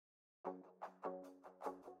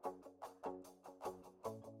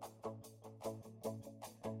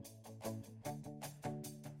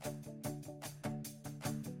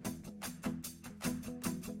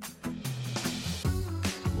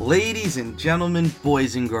Ladies and gentlemen,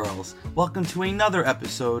 boys and girls, welcome to another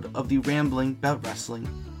episode of the Rambling About Wrestling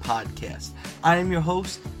podcast. I am your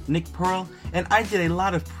host, Nick Pearl, and I did a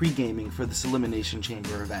lot of pre-gaming for this Elimination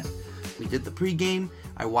Chamber event. We did the pre-game,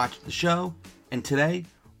 I watched the show, and today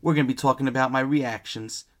we're going to be talking about my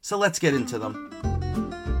reactions, so let's get into them.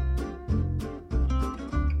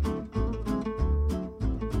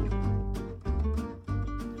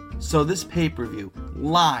 So this pay-per-view,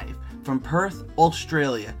 live from Perth,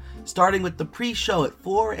 Australia, starting with the pre-show at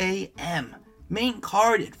 4 a.m., main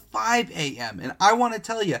card at 5 a.m., and I want to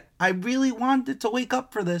tell you, I really wanted to wake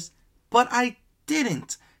up for this, but I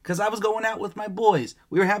didn't, because I was going out with my boys.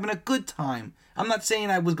 We were having a good time. I'm not saying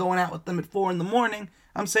I was going out with them at 4 in the morning,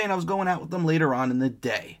 I'm saying I was going out with them later on in the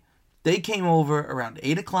day. They came over around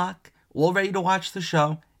 8 o'clock, all ready to watch the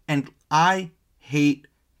show, and I hate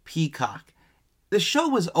Peacock. The show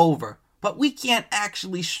was over, but we can't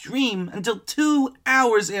actually stream until 2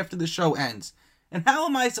 hours after the show ends. And how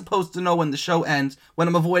am I supposed to know when the show ends when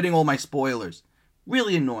I'm avoiding all my spoilers?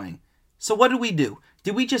 Really annoying. So what do?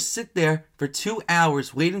 Did we just sit there for 2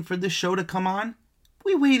 hours waiting for the show to come on?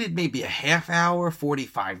 We waited maybe a half hour,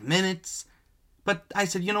 45 minutes. But I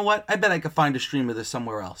said, you know what? I bet I could find a stream of this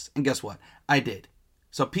somewhere else. And guess what? I did.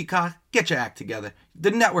 So Peacock, get your act together.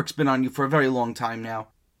 The network's been on you for a very long time now.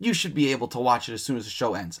 You should be able to watch it as soon as the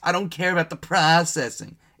show ends. I don't care about the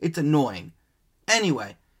processing. It's annoying.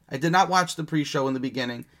 Anyway, I did not watch the pre-show in the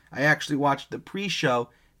beginning. I actually watched the pre-show,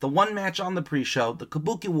 the one match on the pre-show, the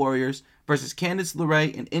Kabuki Warriors versus Candice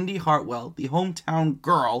LeRae and Indy Hartwell, the hometown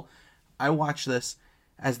girl. I watched this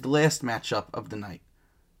as the last matchup of the night.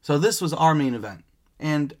 So this was our main event.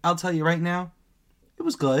 And I'll tell you right now, it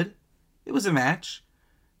was good. It was a match.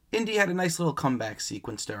 Indy had a nice little comeback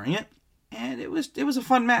sequence during it. And it was a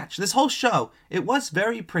fun match. This whole show, it was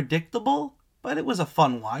very predictable, but it was a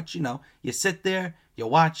fun watch. You know, you sit there, you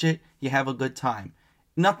watch it, you have a good time.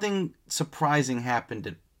 Nothing surprising happened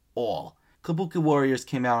at all. Kabuki Warriors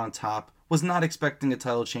came out on top. Was not expecting a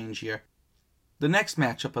title change here. The next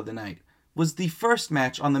matchup of the night was the first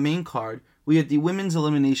match on the main card. We had the Women's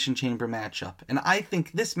Elimination Chamber matchup. And I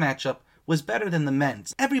think this matchup was better than the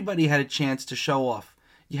men's. Everybody had a chance to show off.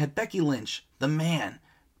 You had Becky Lynch, the man.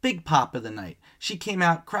 Big pop of the night. She came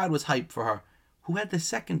out, crowd was hyped for her. Who had the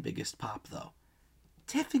second biggest pop, though?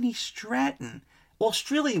 Tiffany Stratton.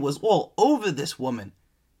 Australia was all over this woman.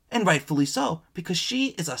 And rightfully so, because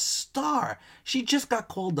she is a star. She just got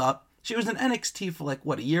called up. She was in NXT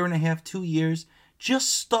for a year and a half, 2 years. Just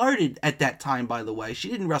started at that time, by the way. She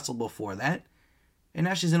didn't wrestle before that. And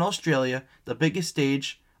now she's in Australia, the biggest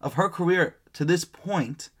stage of her career to this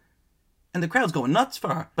point. And the crowd's going nuts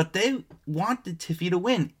for her. But they wanted Tiffy to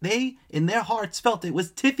win. They, in their hearts, felt it was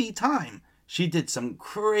Tiffy time. She did some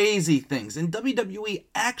crazy things. And WWE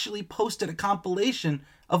actually posted a compilation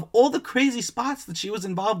of all the crazy spots that she was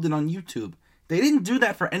involved in on YouTube. They didn't do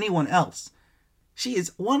that for anyone else. She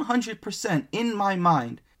is 100% in my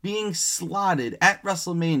mind being slotted at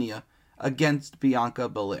WrestleMania against Bianca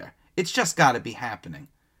Belair. It's just got to be happening.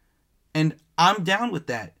 And I'm down with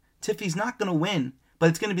that. Tiffy's not going to win, but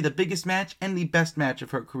it's going to be the biggest match and the best match of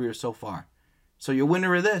her career so far. So your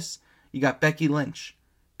winner of this, you got Becky Lynch,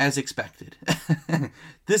 as expected.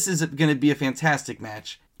 This is going to be a fantastic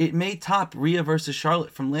match. It may top Rhea versus Charlotte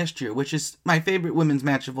from last year, which is my favorite women's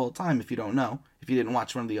match of all time, if you don't know. If you didn't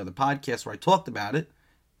watch one of the other podcasts where I talked about it.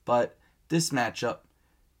 But this matchup,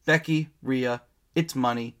 Becky, Rhea, it's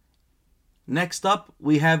money. Next up,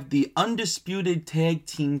 we have the Undisputed Tag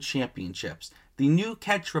Team Championships. The New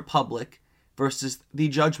Catch Republic versus the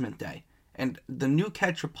Judgment Day. And the New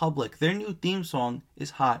Catch Republic, their new theme song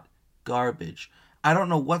is hot garbage. I don't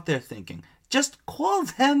know what they're thinking. Just call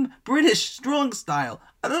them British Strong Style.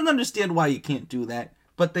 I don't understand why you can't do that.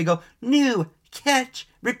 But they go, New Catch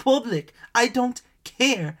Republic. I don't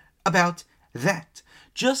care about that.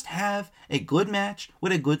 Just have a good match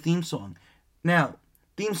with a good theme song. Now,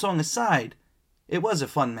 theme song aside, it was a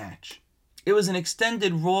fun match. It was an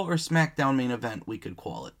extended Raw or SmackDown main event, we could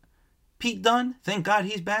call it. Pete Dunne, thank God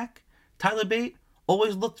he's back. Tyler Bate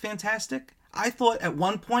always looked fantastic. I thought at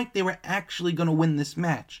one point they were actually going to win this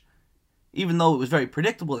match. Even though it was very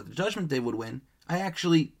predictable that the Judgment Day would win, I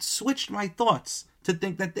actually switched my thoughts to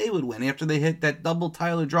think that they would win after they hit that double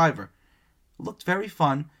Tyler driver. It looked very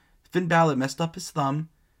fun. Finn Balor messed up his thumb,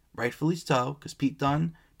 rightfully so, because Pete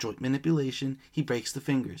Dunne, joint manipulation, he breaks the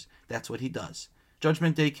fingers. That's what he does.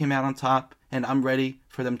 Judgment Day came out on top, and I'm ready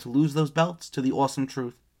for them to lose those belts to the Awesome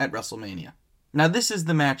Truth at WrestleMania. Now this is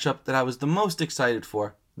the matchup that I was the most excited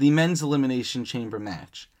for, the Men's Elimination Chamber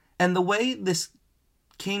match. And the way this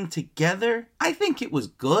came together, I think it was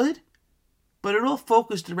good. But it all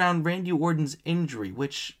focused around Randy Orton's injury,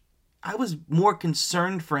 which I was more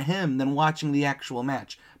concerned for him than watching the actual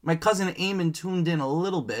match. My cousin Eamon tuned in a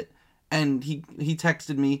little bit, and he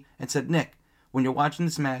texted me and said, Nick, when you're watching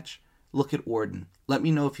this match, look at Orton. Let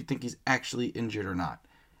me know if you think he's actually injured or not.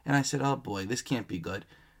 And I said, oh boy, this can't be good.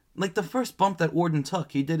 Like the first bump that Orton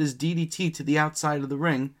took, he did his DDT to the outside of the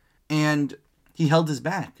ring, and he held his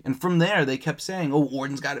back. And from there, they kept saying, oh,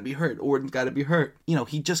 Orton's got to be hurt. Orton's got to be hurt. You know,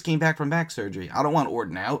 he just came back from back surgery. I don't want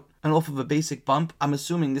Orton out. And off of a basic bump, I'm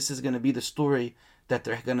assuming this is going to be the story that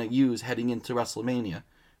they're going to use heading into WrestleMania.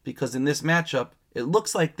 Because in this matchup, it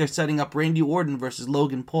looks like they're setting up Randy Orton versus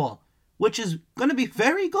Logan Paul, which is going to be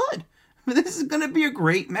very good. This is going to be a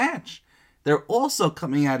great match. They're also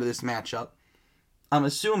coming out of this matchup, I'm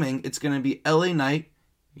assuming it's going to be LA Knight,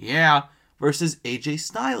 versus AJ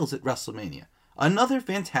Styles at WrestleMania. Another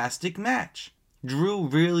fantastic match. Drew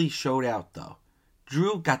really showed out, though.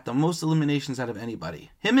 Drew got the most eliminations out of anybody.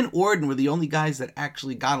 Him and Orton were the only guys that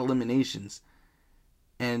actually got eliminations.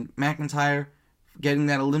 And McIntyre getting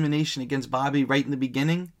that elimination against Bobby right in the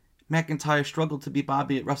beginning. McIntyre struggled to beat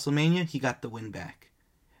Bobby at WrestleMania. He got the win back.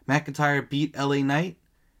 McIntyre beat LA Knight,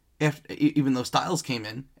 even though Styles came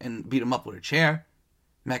in and beat him up with a chair.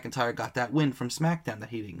 McIntyre got that win from SmackDown that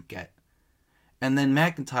he didn't get. And then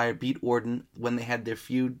McIntyre beat Orton when they had their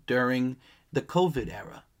feud during the COVID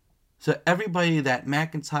era. So everybody that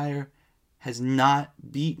McIntyre has not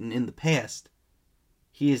beaten in the past,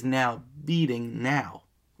 he is now beating now.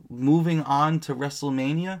 Moving on to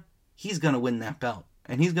WrestleMania, he's going to win that belt.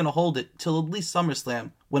 And he's going to hold it till at least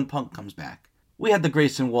SummerSlam when Punk comes back. We had the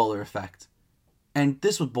Grayson Waller effect. And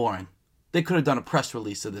this was boring. They could have done a press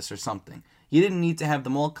release of this or something. You didn't need to have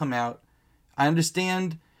them all come out. I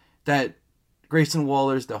understand that Grayson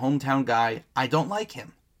Waller's the hometown guy. I don't like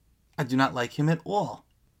him. I do not like him at all.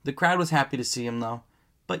 The crowd was happy to see him, though.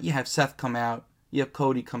 But you have Seth come out. You have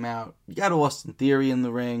Cody come out. You got Austin Theory in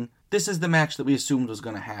the ring. This is the match that we assumed was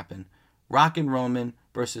going to happen. Rock and Roman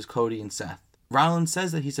versus Cody and Seth. Rollins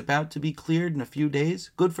says that he's about to be cleared in a few days.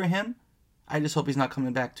 Good for him. I just hope he's not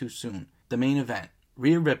coming back too soon. The main event.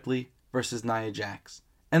 Rhea Ripley versus Nia Jax.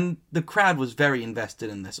 And the crowd was very invested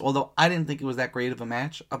in this. Although I didn't think it was that great of a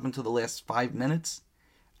match up until the last 5 minutes.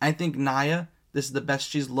 I think Nia, this is the best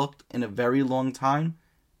she's looked in a very long time.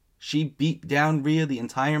 She beat down Rhea the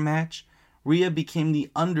entire match. Rhea became the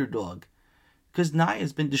underdog. Because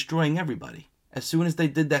Nia's been destroying everybody. As soon as they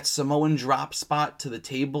did that Samoan drop spot to the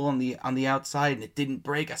table on the outside and it didn't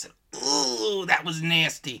break, I said, ooh, that was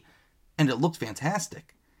nasty. And it looked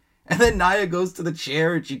fantastic. And then Nia goes to the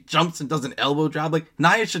chair and she jumps and does an elbow drop. Like,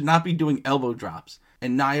 Nia should not be doing elbow drops.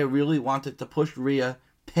 And Nia really wanted to push Rhea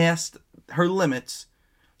past her limits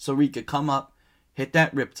so Rhea could come up, hit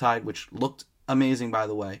that riptide, which looked amazing, by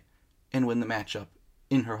the way, and win the matchup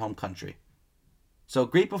in her home country. So,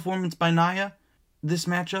 great performance by Nia. This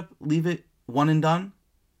matchup, leave it one and done.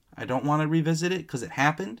 I don't want to revisit it because it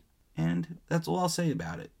happened, and that's all I'll say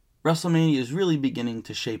about it. WrestleMania is really beginning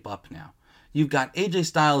to shape up now. You've got AJ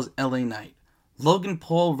Styles, LA Knight, Logan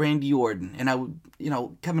Paul, Randy Orton, and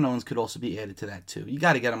Kevin Owens could also be added to that too. You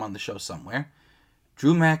got to get him on the show somewhere.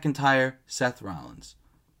 Drew McIntyre, Seth Rollins,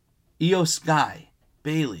 Io Sky,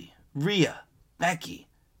 Bayley, Rhea, Becky,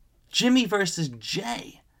 Jimmy versus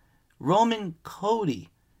Jay, Roman, Cody.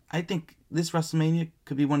 I think this WrestleMania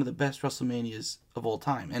could be one of the best WrestleManias of all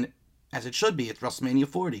time. And as it should be, it's WrestleMania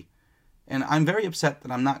 40. And I'm very upset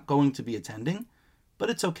that I'm not going to be attending, but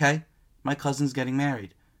it's okay. My cousin's getting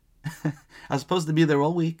married. I was supposed to be there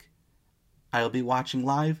all week. I'll be watching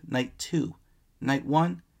live night 2. Night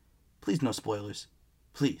 1, please no spoilers.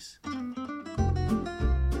 Please.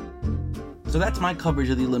 So that's my coverage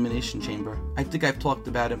of the Elimination Chamber. I think I've talked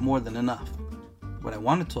about it more than enough. What I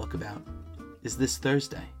want to talk about is this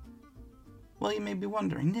Thursday. Well, you may be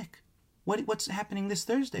wondering, Nick, what's happening this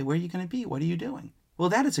Thursday? Where are you going to be? What are you doing? Well,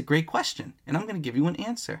 that is a great question, and I'm going to give you an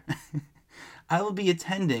answer. I will be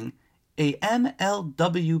attending a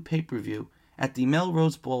MLW pay-per-view at the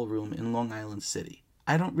Melrose Ballroom in Long Island City.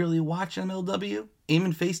 I don't really watch MLW.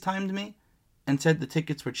 Eamon FaceTimed me and said the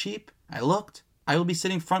tickets were cheap. I looked. I will be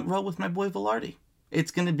sitting front row with my boy Velarde.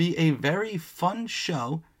 It's going to be a very fun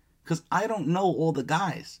show because I don't know all the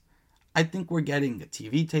guys. I think we're getting a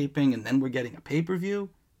TV taping and then we're getting a pay-per-view.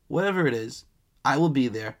 Whatever it is, I will be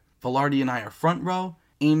there. Velarde and I are front row.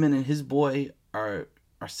 Eamon and his boy are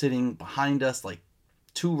sitting behind us like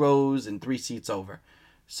 2 rows and 3 seats over.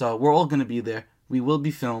 So we're all going to be there. We will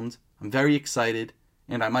be filmed. I'm very excited.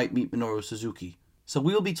 And I might meet Minoru Suzuki. So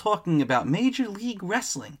we will be talking about Major League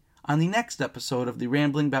Wrestling on the next episode of the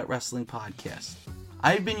Rambling About Wrestling podcast.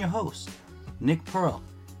 I've been your host, Nick Pearl.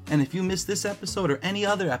 And if you missed this episode or any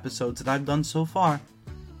other episodes that I've done so far,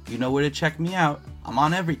 you know where to check me out. I'm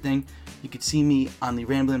on everything. You could see me on the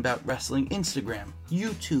Rambling About Wrestling Instagram,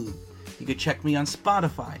 YouTube. You could check me on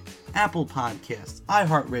Spotify, Apple Podcasts,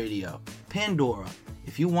 iHeartRadio, Pandora.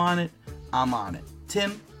 If you want it, I'm on it.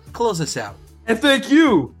 Tim, close us out. And thank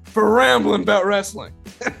you for rambling about wrestling.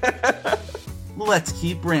 Let's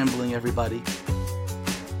keep rambling, everybody.